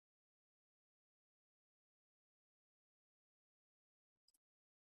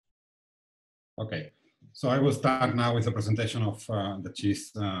Okay, so I will start now with a presentation of the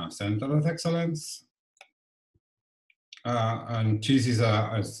ChEESE Center of Excellence. And ChEESE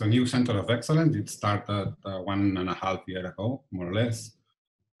is a new Center of Excellence. It started 1.5 years ago, more or less.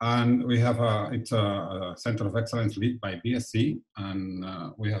 And we have it's a Center of Excellence led by BSc, and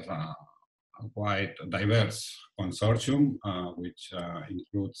we have a quite diverse consortium, which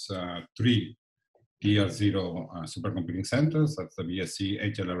includes 3 Tier 0 supercomputing centers, that's the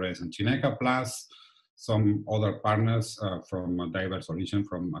BSc, HLRS, and CHINECA, plus some other partners from a diverse origin,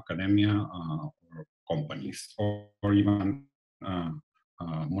 from academia or companies, or even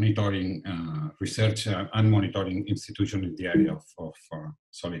monitoring research and monitoring institutions in the area of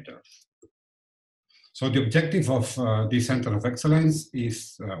solid earth. So the objective of this Center of Excellence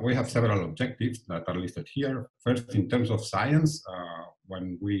is, we have several objectives that are listed here. First, in terms of science,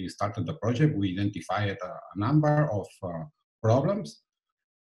 when we started the project, we identified a number of problems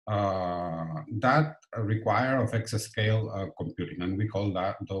that require of exascale computing, and we call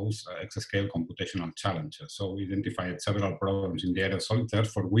those exascale computational challenges. So we identified several problems in the area of solid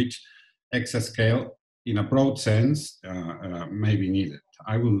earth for which exascale, in a broad sense, may be needed.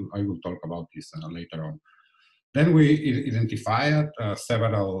 I will talk about this later on. Then we identified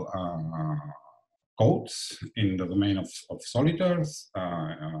several codes in the domain of solid earth,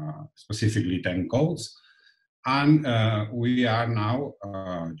 specifically 10 codes. And we are now,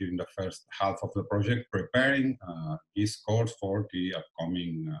 during the first half of the project, preparing these codes for the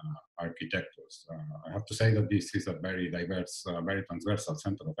upcoming architectures. I have to say that this is a very diverse, very transversal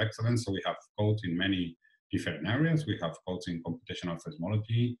Center of Excellence. So we have codes in many different areas. We have codes in computational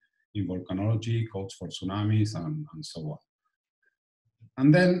seismology, in volcanology, codes for tsunamis, and so on.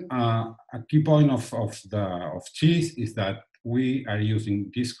 And then a key point of ChEESE is that we are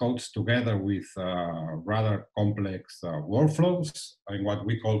using these codes together with rather complex workflows and what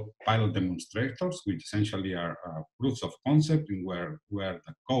we call pilot demonstrators, which essentially are proofs of concept in where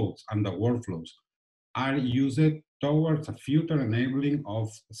the codes and the workflows are used towards a future enabling of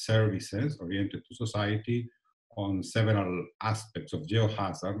services oriented to society on several aspects of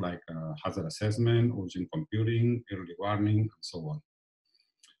geohazard, like hazard assessment, urgent computing, early warning, and so on.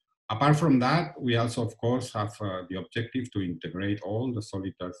 Apart from that, we also, of course, have the objective to integrate all the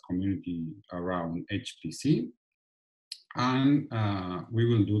solid earth community around HPC. And we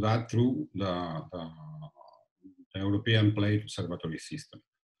will do that through the European Plate Observatory System.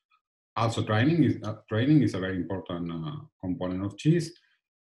 Also, training is a very important component of ChEESE.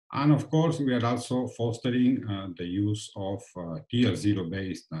 And of course, we are also fostering the use of Tier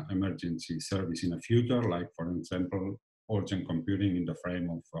 0-based emergency service in the future, like, for example, urgent computing in the frame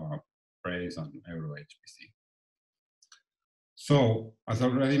of PRAISE and EuroHPC. So, as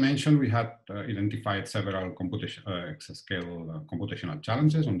already mentioned, we had identified several exascale computational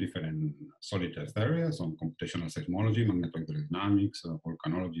challenges on different solid earth areas, on computational seismology, magnetohydrodynamics,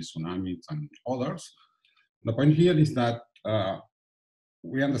 volcanology, tsunamis, and others. The point here is that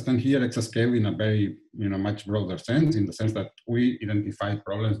we understand here exascale in a very, much broader sense, in the sense that we identify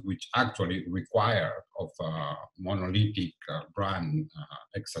problems which actually require of a monolithic run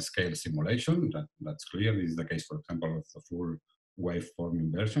exascale simulation. That's clear. This is the case, for example, of the full waveform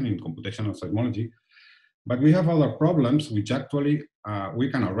inversion in computational seismology. But we have other problems which actually we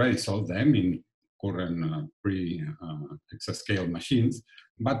can already solve them in current pre-exascale machines,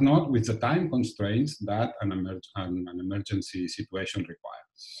 but not with the time constraints that an emergency situation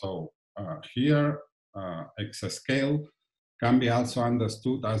requires. So here, exascale can be also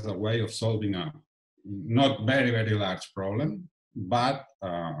understood as a way of solving a not very, very large problem, but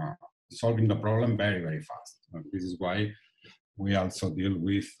solving the problem very, very fast. And this is why we also deal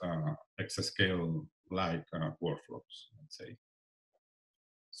with exascale-like workflows, let's say.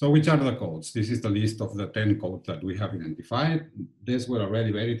 So which are the codes? This is the list of the 10 codes that we have identified. These were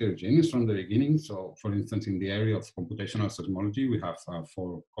already very heterogeneous from the beginning. So for instance, in the area of computational seismology, we have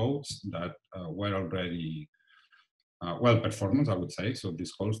 4 codes that were already well-performance, I would say. So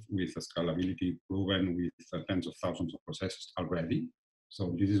these codes with scalability proven with tens of thousands of processors already.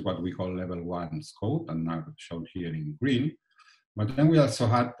 So this is what we call level 1 code, and are shown here in green. But then we also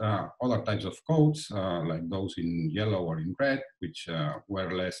had other types of codes, like those in yellow or in red, which were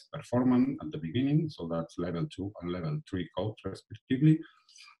less performant at the beginning. So that's level 2 and level 3 codes, respectively.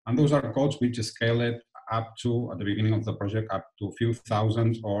 And those are codes which scaled up to, at the beginning of the project, up to a few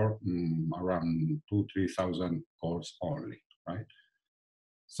thousands or around 2,000–3,000 cores only, right?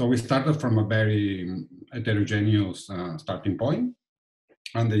 So we started from a very heterogeneous starting point.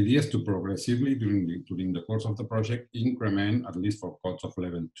 And the idea is to progressively, during the course of the project, increment, at least for codes of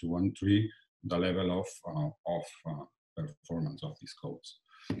level 2 and 3, the level of performance of these codes.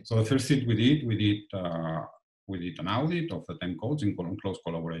 So the first thing we did an audit of the 10 codes in close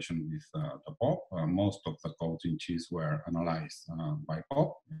collaboration with the POP. Most of the codes in ChEESE were analyzed by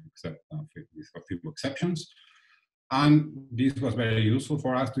POP, except with a few exceptions. And this was very useful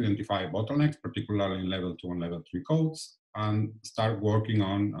for us to identify bottlenecks, particularly in level 2 and level 3 codes, and start working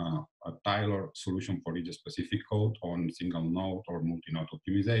on a tailored solution for each specific code on single node or multi-node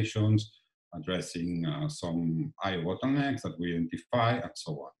optimizations, addressing some IO bottlenecks that we identify, and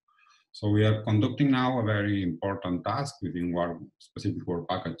so on. So we are conducting now a very important task within our specific work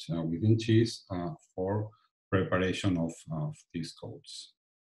package within ChEESE for preparation of these codes.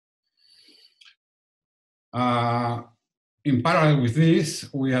 In parallel with this,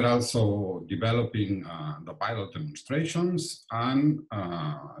 we are also developing the pilot demonstrations, and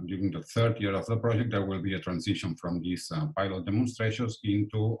during the third year of the project, there will be a transition from these pilot demonstrations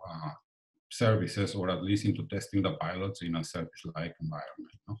into services, or at least into testing the pilots in a service-like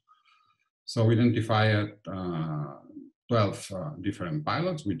environment. No? So we identified 12 different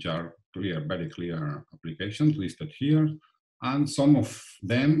pilots, which are very clear applications listed here. And some of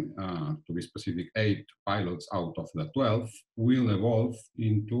them, to be specific, 8 pilots out of the 12, will evolve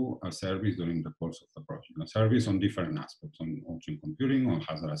into a service during the course of the project. A service on different aspects, on ocean computing, on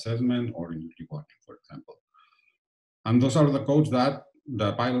hazard assessment, or in warning, for example. And those are the codes that,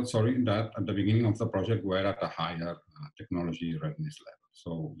 the pilots, that at the beginning of the project were at a higher technology readiness level.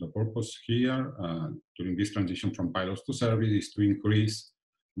 So the purpose here, during this transition from pilots to service, is to increase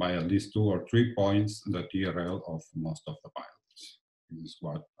by at least 2 or 3 points the TRL of most of the pilots. This is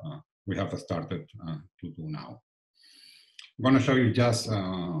what we have started to do now. I'm going to show you just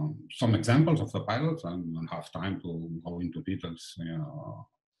some examples of the pilots. I don't have time to go into details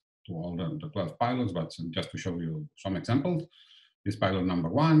to all the 12 pilots, but just to show you some examples. This pilot number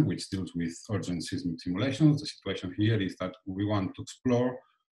 1, which deals with urgent seismic simulations. The situation here is that we want to explore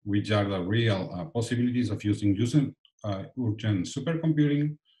which are the real possibilities of using urgent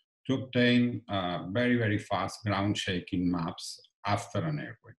supercomputing to obtain very fast ground shaking maps after an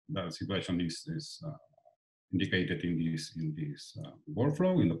earthquake. The situation is indicated in this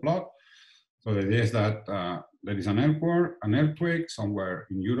workflow, in the plot. So the idea is that there is an earthquake somewhere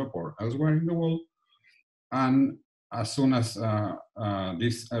in Europe or elsewhere in the world, and as soon as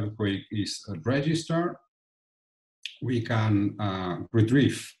this earthquake is registered, we can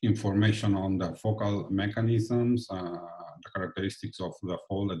retrieve information on the focal mechanisms, the characteristics of the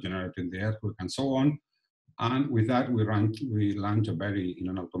fault that generated the earthquake, and so on. And with that, we launch in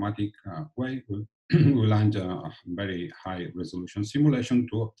an automatic way, we launch a very high resolution simulation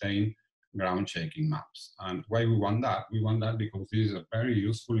to obtain ground shaking maps. And why we want that? We want that because this is a very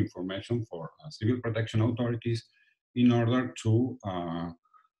useful information for civil protection authorities in order to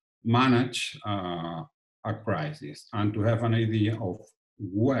manage a crisis and to have an idea of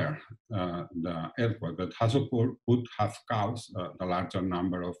where the earthquake that has occurred could have caused the larger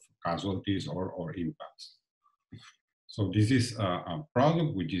number of casualties or impacts. So this is a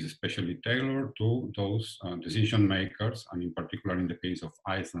product which is especially tailored to those decision makers, and in particular in the case of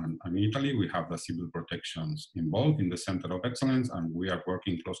Iceland and Italy, we have the civil protections involved in the Center of Excellence, and we are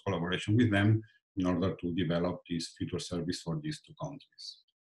working in close collaboration with them in order to develop this future service for these 2 countries.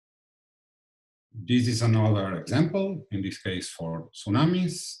 This is another example, in this case for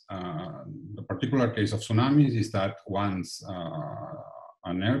tsunamis. The particular case of tsunamis is that once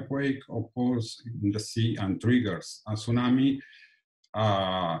an earthquake occurs in the sea and triggers a tsunami,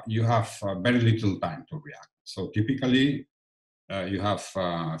 you have very little time to react. So typically, you have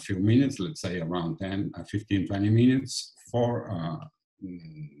a few minutes, let's say around 15, 20 minutes for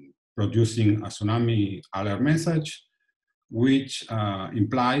producing a tsunami alert message, which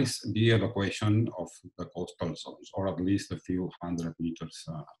implies the evacuation of the coastal zones, or at least a few hundred meters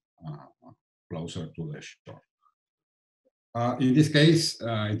closer to the shore. In this case,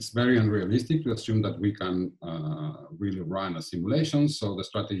 it's very unrealistic to assume that we can really run a simulation. So the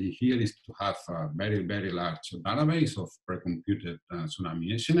strategy here is to have a very large database of pre-computed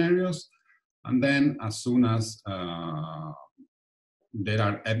tsunami scenarios. And then as soon as there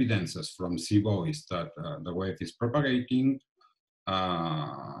are evidences from sea buoys that the wave is propagating,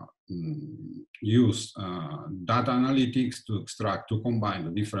 use data analytics to extract, to combine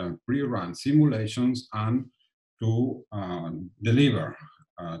the different pre-run simulations and to deliver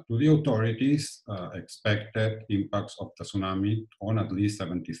to the authorities expected impacts of the tsunami on at least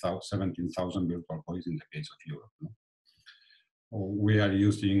 17,000 virtual points in the case of Europe. No? We are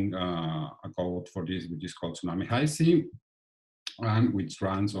using a code for this, which is called Tsunami High Sea, and which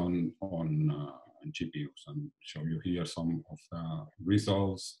runs on GPUs. And show you here some of the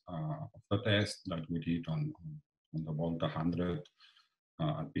results of the test that we did on the Volta 100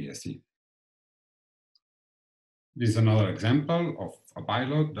 at BSc. This is another example of a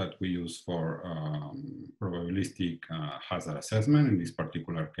pilot that we use for probabilistic hazard assessment, in this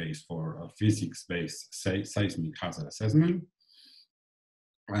particular case for a physics-based seismic hazard assessment.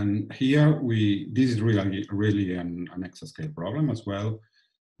 And here this is really an exascale problem as well,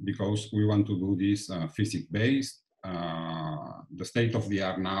 because we want to do this physics-based. The state of the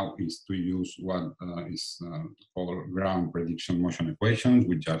art now is to use what is called ground prediction motion equations,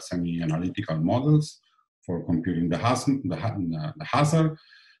 which are semi-analytical models for computing the hazard.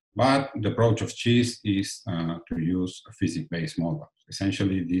 But the approach of ChEESE is to use a physics-based model.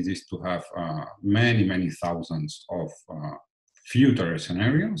 Essentially, this is to have many thousands of future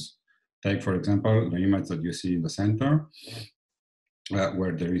scenarios. Take, for example, the image that you see in the center,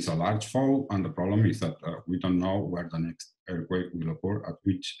 where there is a large fault, and the problem is that we don't know where the next earthquake will occur at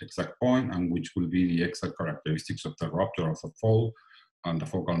which exact point, and which will be the exact characteristics of the rupture of the fault and the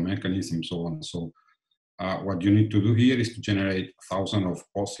focal mechanism, so on. So what you need to do here is to generate thousands of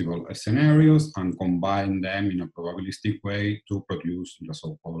possible scenarios and combine them in a probabilistic way to produce the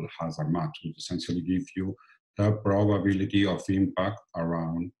so-called hazard maps, which essentially give you the probability of impact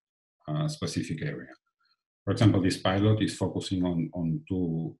around a specific area. For example, this pilot is focusing on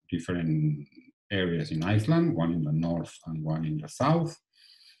two different areas in Iceland, one in the north and one in the south,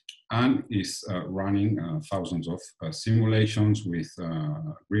 and is running thousands of simulations with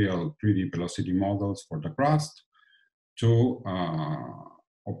real 3D velocity models for the crust to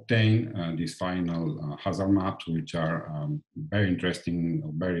obtain these final hazard maps, which are very interesting,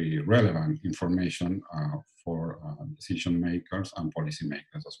 very relevant information for decision makers and policy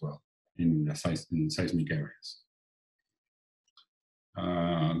makers as well in seismic areas.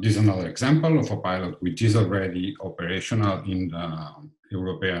 This is another example of a pilot which is already operational in the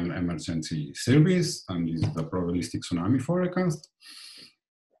European Emergency Service, and this is the probabilistic tsunami forecast.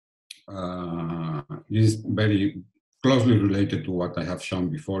 This is very closely related to what I have shown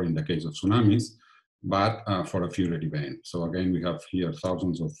before in the case of tsunamis, but for a future event. So again, we have here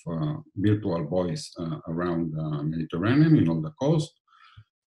thousands of virtual buoys around the Mediterranean in all the coast.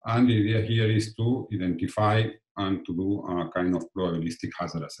 And the idea here is to identify and to do a kind of probabilistic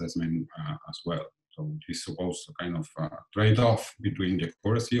hazard assessment as well. So it is supposed to kind of trade-off between the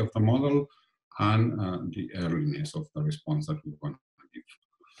accuracy of the model and the earliness of the response that we want to give.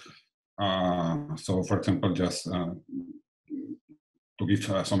 So for example, just to give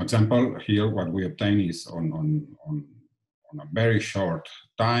some example, here what we obtain is on a very short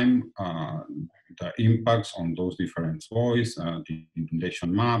time, the impacts on those different buoys, the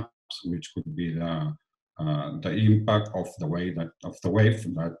inundation maps, which could be the impact of the wave that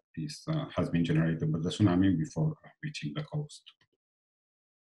is has been generated by the tsunami before reaching the coast.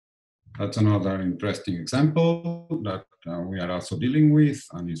 That's another interesting example that we are also dealing with,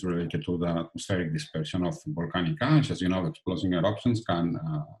 and is related to the atmospheric dispersion of volcanic ash. As you know, explosive eruptions can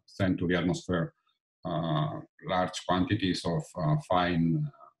send to the atmosphere large quantities of fine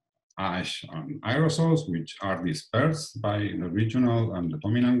ash and aerosols, which are dispersed by the regional and the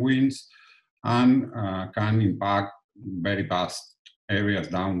dominant winds, and can impact very vast areas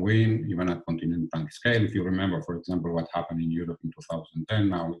downwind, even at continental scale. If you remember, for example, what happened in Europe in 2010,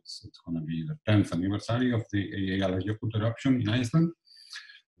 now it's going to be the 10th anniversary of the Eyjafjallajökull eruption in Iceland.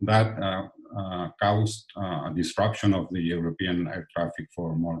 That caused a disruption of the European air traffic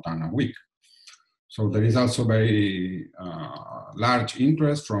for more than a week. So there is also very large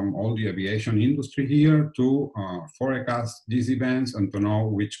interest from all the aviation industry here to forecast these events and to know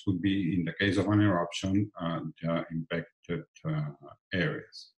which could be, in the case of an eruption, the impacted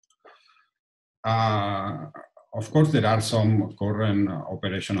areas. Of course, there are some current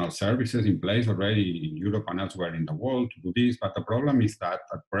operational services in place already in Europe and elsewhere in the world to do this, but the problem is that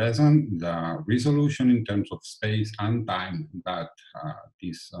at present, the resolution in terms of space and time that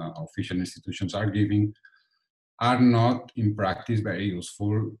these official institutions are giving are not in practice very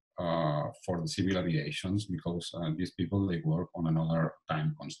useful for the civil aviations, because these people, they work on another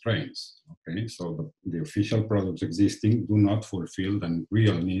time constraints. Okay, so the official products existing do not fulfill the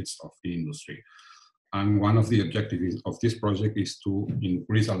real needs of the industry. And one of the objectives of this project is to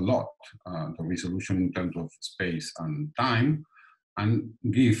increase a lot the resolution in terms of space and time, and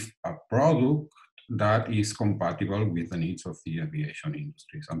give a product that is compatible with the needs of the aviation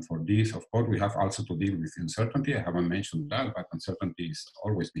industries. And for this, of course, we have also to deal with uncertainty. I haven't mentioned that, but uncertainty is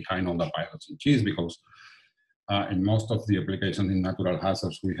always behind all the pilots in ChEESE, because in most of the applications in natural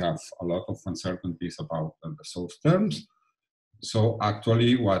hazards, we have a lot of uncertainties about the source terms. So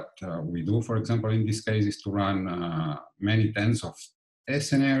actually what we do, for example, in this case, is to run many tens of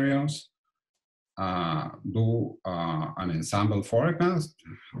scenarios do an ensemble forecast.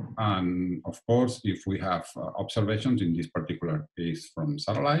 And of course, if we have observations, in this particular case from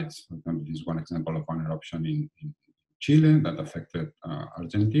satellites, for example, this is one example of an eruption in Chile that affected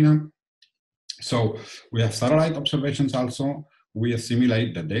Argentina. So we have satellite observations also. We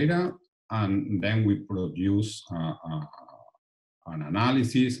assimilate the data, and then we produce an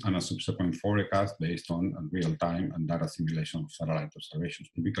analysis and a subsequent forecast based on real-time and data simulation of satellite observations.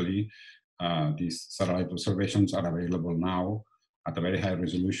 Typically, these satellite observations are available now at a very high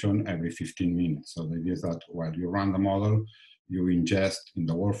resolution every 15 minutes. So the idea is that while you run the model, you ingest in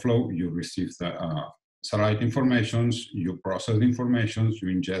the workflow, you receive the satellite informations, you process the information, you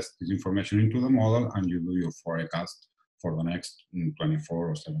ingest this information into the model, and you do your forecast for the next 24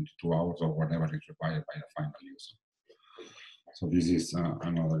 or 72 hours or whatever is required by the final user. So this is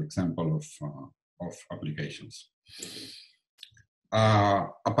another example of applications.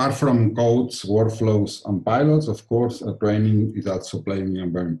 Apart from codes, workflows, and pilots, of course, training is also playing a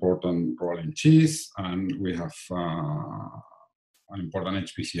very important role in ChEESE, and we have an important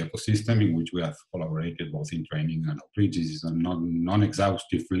HPC ecosystem in which we have collaborated both in training and outreach. This is a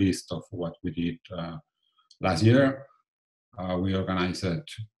non-exhaustive list of what we did last year. We organized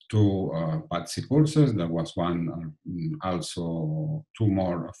 2 PATSI courses. There was one, also 2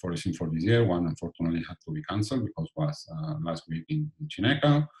 more foreseen for this year. One unfortunately had to be canceled because it was last week in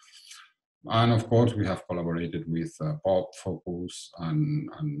Chineca. And of course, we have collaborated with POP, Focus, and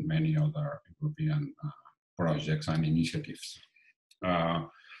many other European projects and initiatives.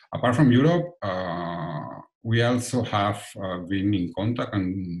 Apart from Europe, we also have been in contact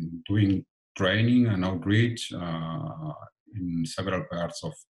and doing training and outreach in several parts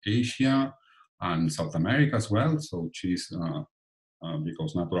of Asia and South America as well. So ChEESE,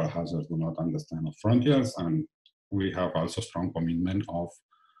 because natural hazards do not understand of frontiers, and we have also strong commitment of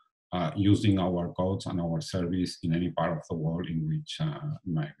using our codes and our service in any part of the world in which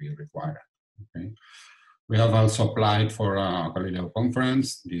might be required. Okay. We have also applied for a Galileo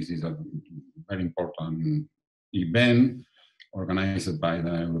conference. This is a very important event organized by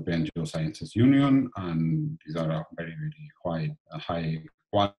the European Geosciences Union, and these are very, very high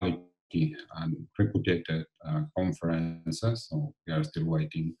quality and reputed conferences. So we are still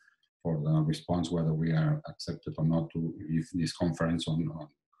waiting for the response whether we are accepted or not to give this conference on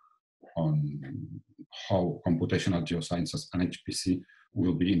how computational geosciences and HPC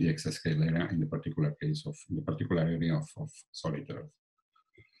will be in the exascale area in the particular case of the particular area of solid Earth.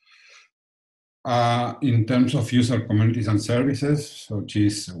 In terms of user communities and services, so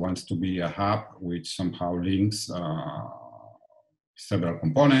ChEESE wants to be a hub which somehow links several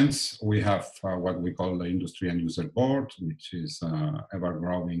components. We have what we call the Industry and User Board, which is an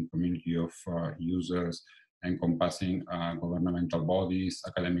ever-growing community of users encompassing governmental bodies,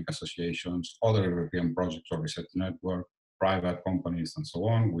 academic associations, other European projects or research network, private companies, and so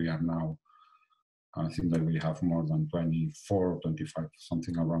on. We are now, I think that we have more than 24, 25,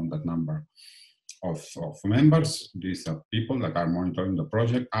 something around that number of members. These are people that are monitoring the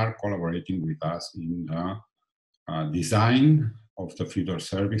project, are collaborating with us in the design of the future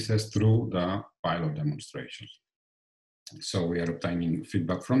services through the pilot demonstrations. So we are obtaining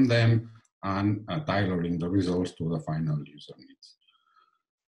feedback from them and tailoring the results to the final user needs.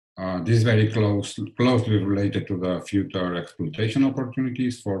 This is very closely related to the future exploitation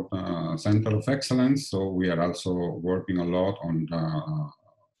opportunities for the Center of Excellence. So we are also working a lot on the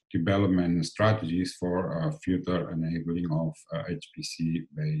development strategies for future enabling of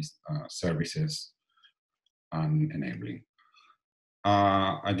HPC-based services and enabling.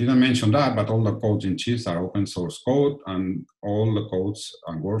 I didn't mention that, but all the codes in ChEESE are open source code, and all the codes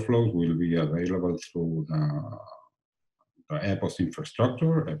and workflows will be available through the EPOS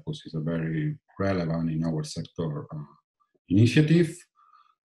infrastructure. EPOS is a very relevant in our sector initiative,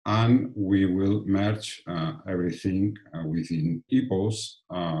 and we will merge everything within EPOS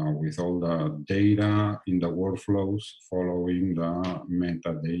with all the data in the workflows following the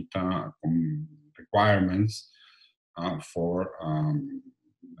metadata requirements for,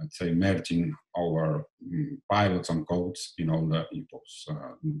 let's say, merging our pilots and codes in all the EPOS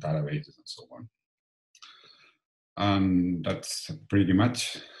databases and so on. And that's pretty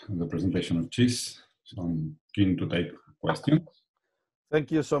much the presentation of ChEESE. So I'm keen to take questions.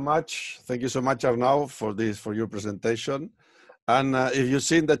 Thank you so much. Thank you so much, Arnau, for your presentation. And if you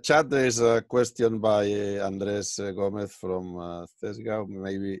see in the chat, there is a question by Andres Gomez from CESGA.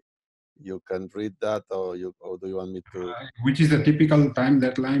 Maybe you can read that, or do you want me to? Which is the typical time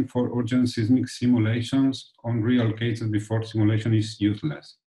deadline for urgent seismic simulations on real cases before simulation is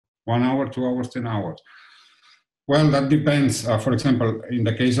useless? 1 hour, 2 hours, 10 hours? Well, that depends. For example, in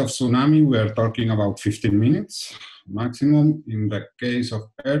the case of tsunami, we are talking about 15 minutes maximum. In the case of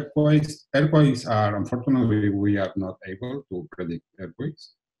earthquakes, earthquakes are, unfortunately, we are not able to predict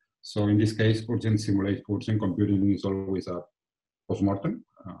earthquakes. So in this case, urgent computing is always a postmortem.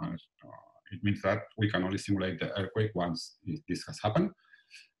 It means that we can only simulate the earthquake once this has happened.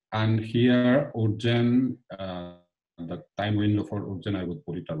 And here, urgent, the time window for urgent, I would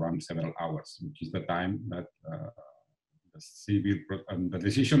put it around several hours, which is the time that the civil and the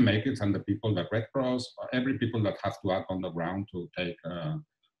decision makers and the people, the Red Cross, every people that have to act on the ground to take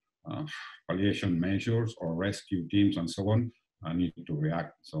palliation measures or rescue teams and so on, need to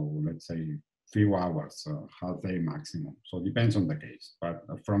react. So let's say few hours, half day maximum. So it depends on the case, but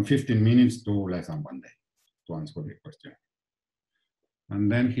from 15 minutes to less than 1 day, to answer the question. And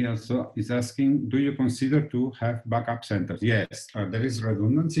then he also is asking, do you consider to have backup centers? Yes, there is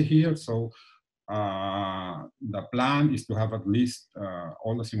redundancy here. So the plan is to have at least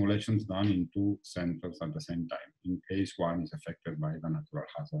all the simulations done in 2 centers at the same time, in case one is affected by the natural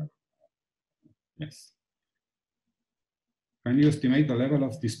hazard. Yes. Can you estimate the level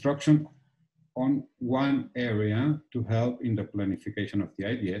of destruction on one area to help in the planification of the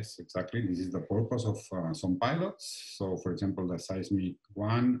IDS? Exactly, this is the purpose of some pilots. So for example, the seismic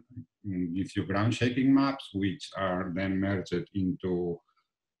one gives you ground shaking maps, which are then merged into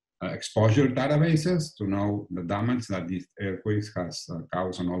exposure databases to know the damage that these earthquakes has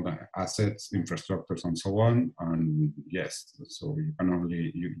caused on all the assets, infrastructures, and so on. And yes, so you can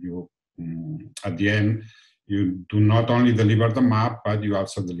only, at the end, you do not only deliver the map, but you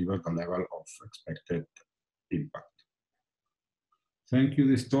also deliver the level of expected impact. Thank you,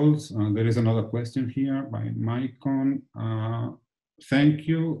 these tools. There is another question here by Maicon. Thank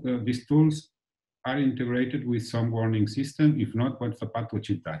you. These tools are integrated with some warning system. If not, what's the path to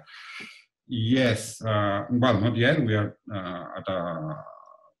achieve that? Yes, well, not yet. We are at a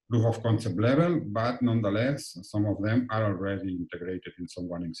proof of concept level, but nonetheless, some of them are already integrated in some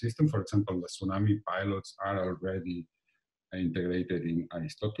warning system. For example, the tsunami pilots are already integrated in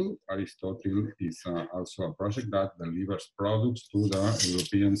Aristotle. Aristotle is also a project that delivers products to the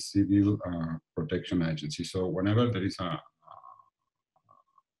European Civil Protection Agency. So whenever there is an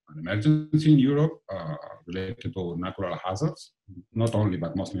emergency in Europe related to natural hazards, not only,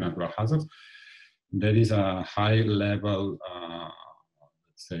 but mostly natural hazards, there is a high-level,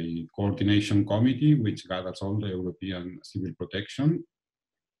 let's say, coordination committee which gathers all the European civil protection,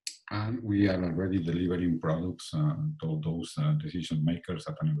 and we are already delivering products to those decision makers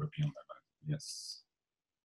at an European level. Yes.